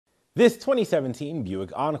This 2017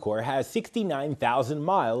 Buick Encore has 69,000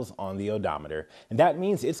 miles on the odometer, and that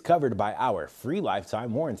means it's covered by our free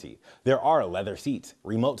lifetime warranty. There are leather seats,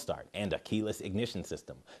 remote start, and a keyless ignition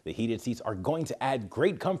system. The heated seats are going to add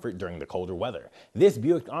great comfort during the colder weather. This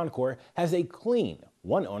Buick Encore has a clean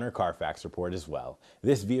one-owner CARFAX report as well.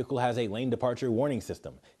 This vehicle has a lane departure warning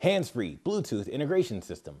system, hands-free Bluetooth integration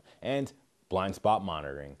system, and blind spot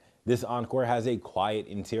monitoring. This Encore has a quiet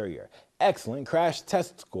interior, excellent crash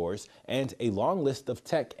test scores, and a long list of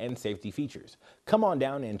tech and safety features. Come on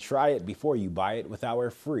down and try it before you buy it with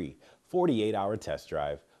our free 48-hour test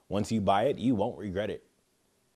drive. Once you buy it, you won't regret it.